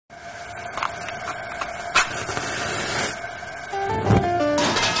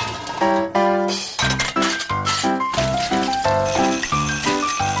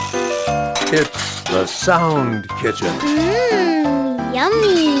It's the Sound Kitchen.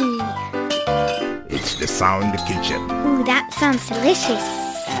 Yummy. It's the Sound Kitchen. Ooh, that sounds delicious.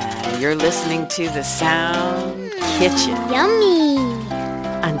 You're listening to the Sound Kitchen. Yummy.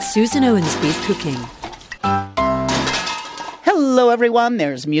 And Susan Owensby's cooking. Hello, everyone.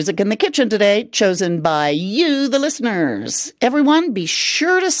 There's music in the kitchen today, chosen by you, the listeners. Everyone, be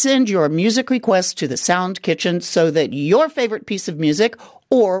sure to send your music requests to the Sound Kitchen so that your favorite piece of music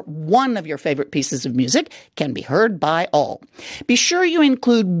or one of your favorite pieces of music can be heard by all. Be sure you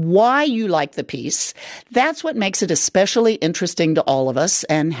include why you like the piece. That's what makes it especially interesting to all of us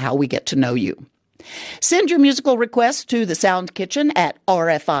and how we get to know you. Send your musical requests to the Sound Kitchen at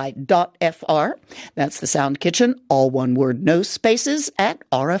rfi.fr. That's the Sound Kitchen, all one word, no spaces, at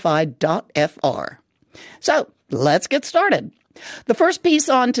rfi.fr. So, let's get started. The first piece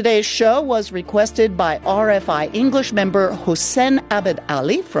on today's show was requested by RFI English member Hossein Abed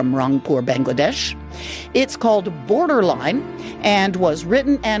Ali from Rangpur, Bangladesh. It's called Borderline and was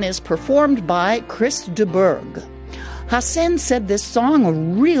written and is performed by Chris de Burgh. Hossein said this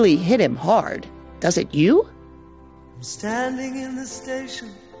song really hit him hard. Does it you? I'm standing in the station.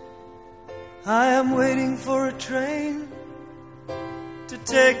 I am waiting for a train to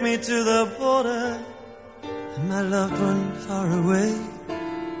take me to the border and my loved one far away.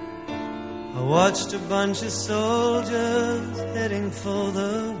 I watched a bunch of soldiers heading for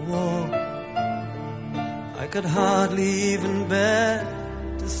the war. I could hardly even bear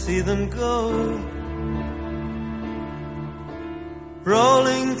to see them go.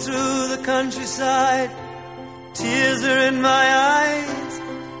 Rolling through the countryside, tears are in my eyes.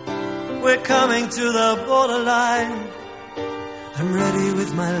 We're coming to the borderline. I'm ready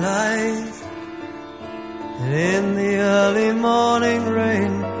with my life. And in the early morning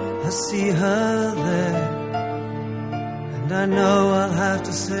rain, I see her there. And I know I'll have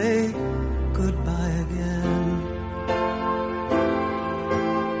to say goodbye again.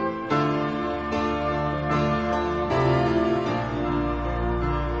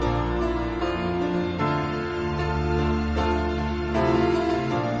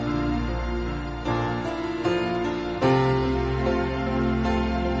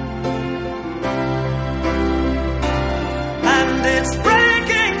 It's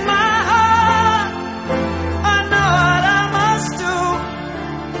breaking my heart. I know what I must do.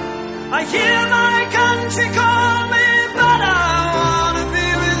 I hear my country call me, but I want to be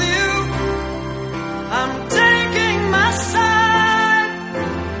with you. I'm taking my side.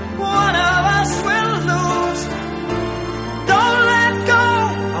 One of us will lose. Don't let go.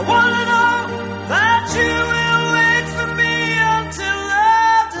 I want to know that you will wait for me until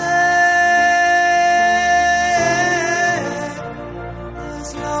that day.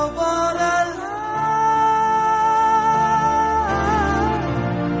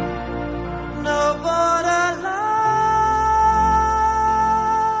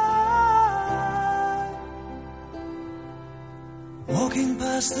 Walking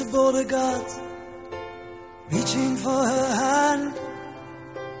past the border guards, reaching for her hand,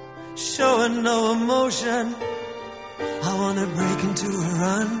 showing no emotion. I want to break into a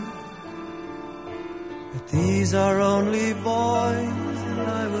run, but these are only boys, and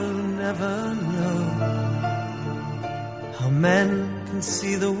I will never know how men can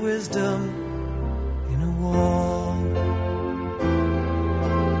see the wisdom in a war.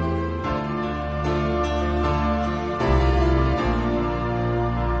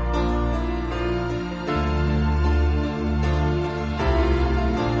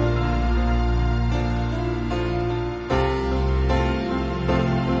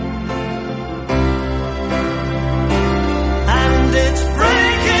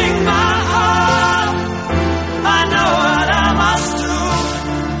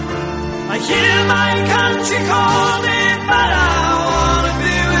 Hear my country call.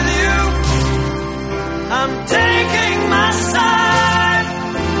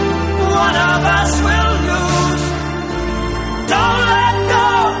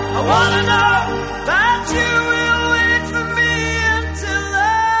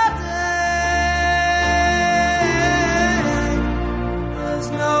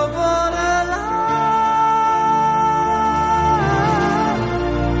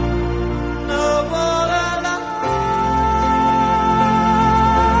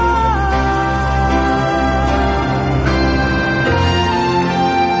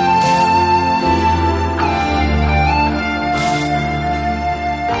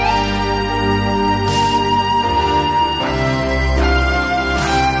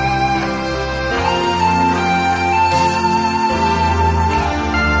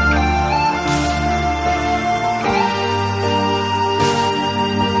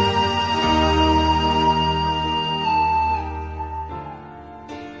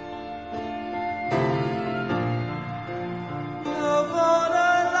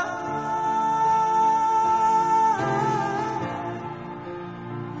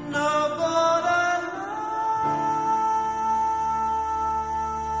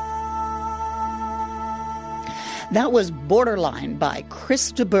 That was Borderline by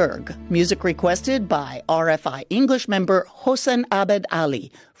Chris de Burgh, music requested by RFI English member Hossein Abed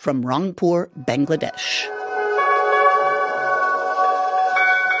Ali from Rangpur, Bangladesh.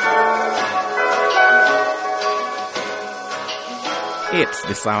 It's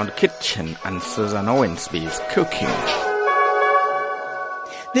the Sound Kitchen and Susan Owensby's cooking.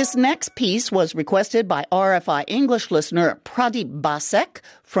 This next piece was requested by RFI English listener Pradeep Basek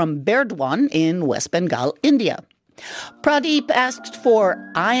from Burdwan in West Bengal, India. Pradeep asked for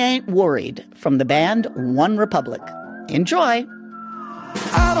I Ain't Worried from the band One Republic. Enjoy.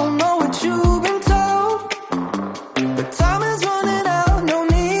 I don't know what you've been told, but time is running out, no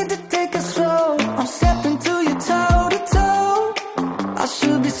need to take it slow. I'm stepping to you toe to toe. I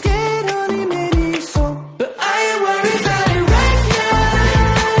should be scared, honey, maybe so, but I ain't worried about it right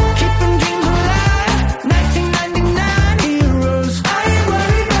now. Keeping dreams alive, 1999 heroes. I ain't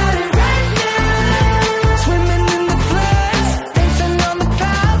worried about it right now. Swimming in the floods, dancing on the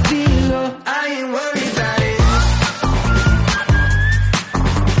clouds below. I ain't worried about it.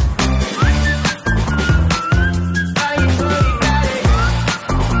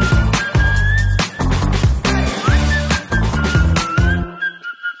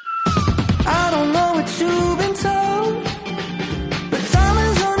 I don't know what you've been told, but time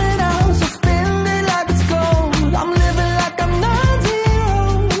is running out, so spend it like it's gold. I'm living like I'm 90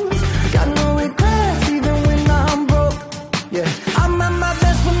 got no regrets even when I'm broke. Yeah, I'm at my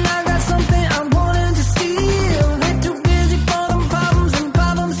best when I got something I'm wanting to steal. Way too busy for them problems and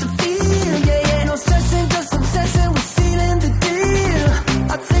problems to feel. Yeah, no stressing, just obsessing with sealing the deal.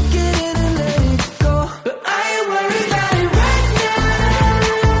 I take it in and let it go, but I ain't worried about it right now.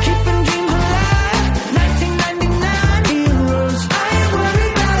 Keeping dreams alive, 1999 heroes. I ain't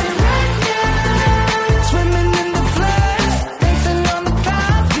worried about it right now. Swimming in the floods, dancing on the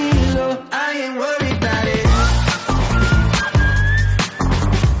clouds below. I ain't worried about it.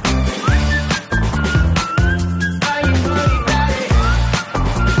 I ain't worried about it.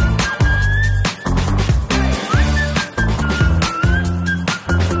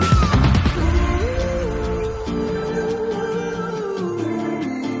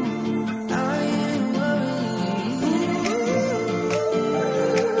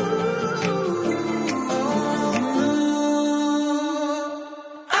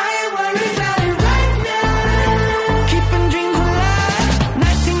 I ain't worried about it right now. Keeping dreams alive,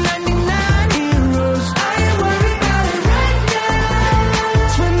 1999 heroes. I ain't worried about it right now.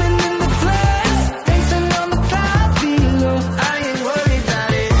 Swimming in the floods, dancing on the clouds below. I ain't worried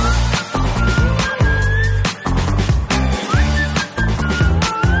about it.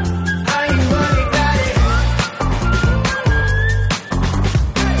 I ain't worried about it.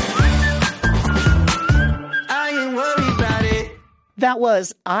 I ain't worried about it. That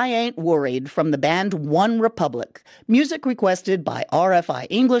was I Ain't Worried from the band One Republic, music requested by RFI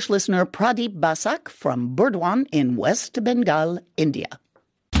English listener Pradeep Basak from Burdwan in West Bengal, India.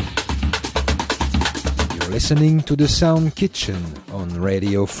 You're listening to The Sound Kitchen on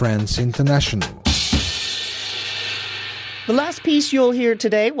Radio France International. The last piece you'll hear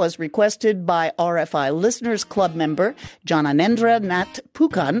today was requested by RFI Listeners Club member Jananendra Nat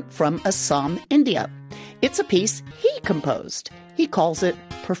Pukan from Assam, India. It's a piece he composed. He calls it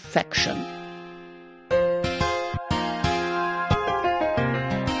Perfection.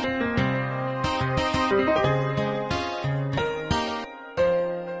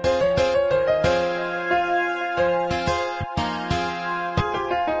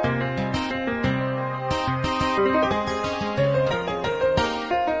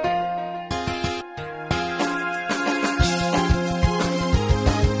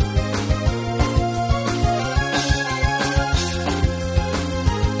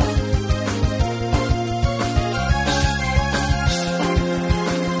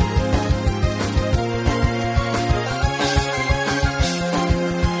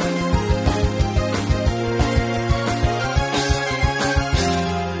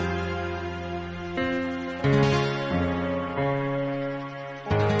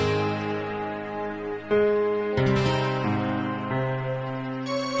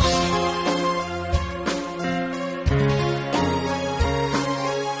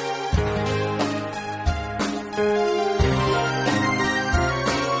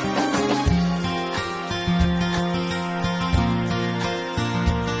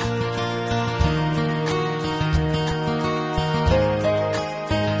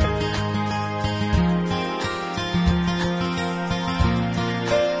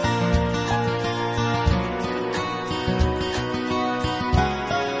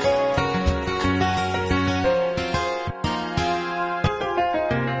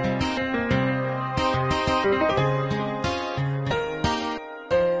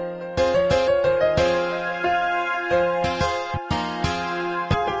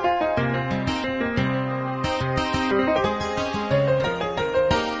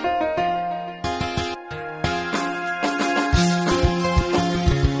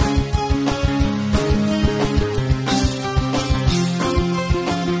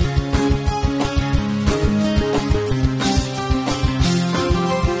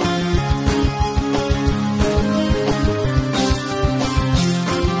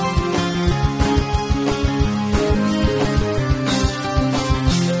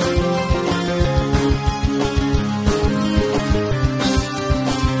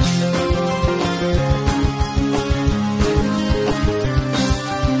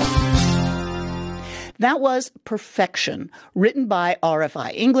 That was Perfection, written by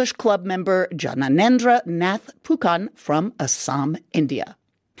RFI English Club member Jananendra Nath Pukan from Assam, India.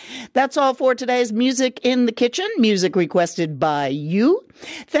 That's all for today's Music in the Kitchen, music requested by you.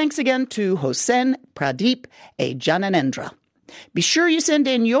 Thanks again to Hossein Pradeep A. Jananendra. Be sure you send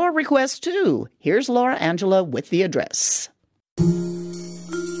in your requests too. Here's Laura Angela with the address.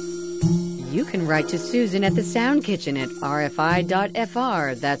 You can write to Susan at the Sound Kitchen at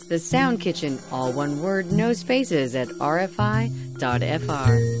rfi.fr. That's the Sound Kitchen, all one word, no spaces, at rfi.fr.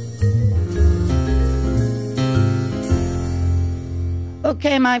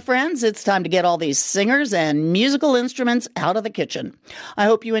 Okay, my friends, it's time to get all these singers and musical instruments out of the kitchen. I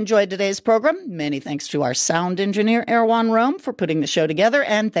hope you enjoyed today's program. Many thanks to our sound engineer, Erwan Rome, for putting the show together,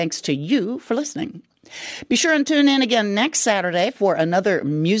 and thanks to you for listening. Be sure and tune in again next Saturday for another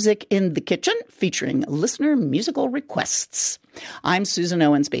Music in the Kitchen featuring listener musical requests. I'm Susan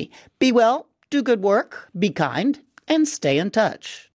Owensby. Be well, do good work, be kind, and stay in touch.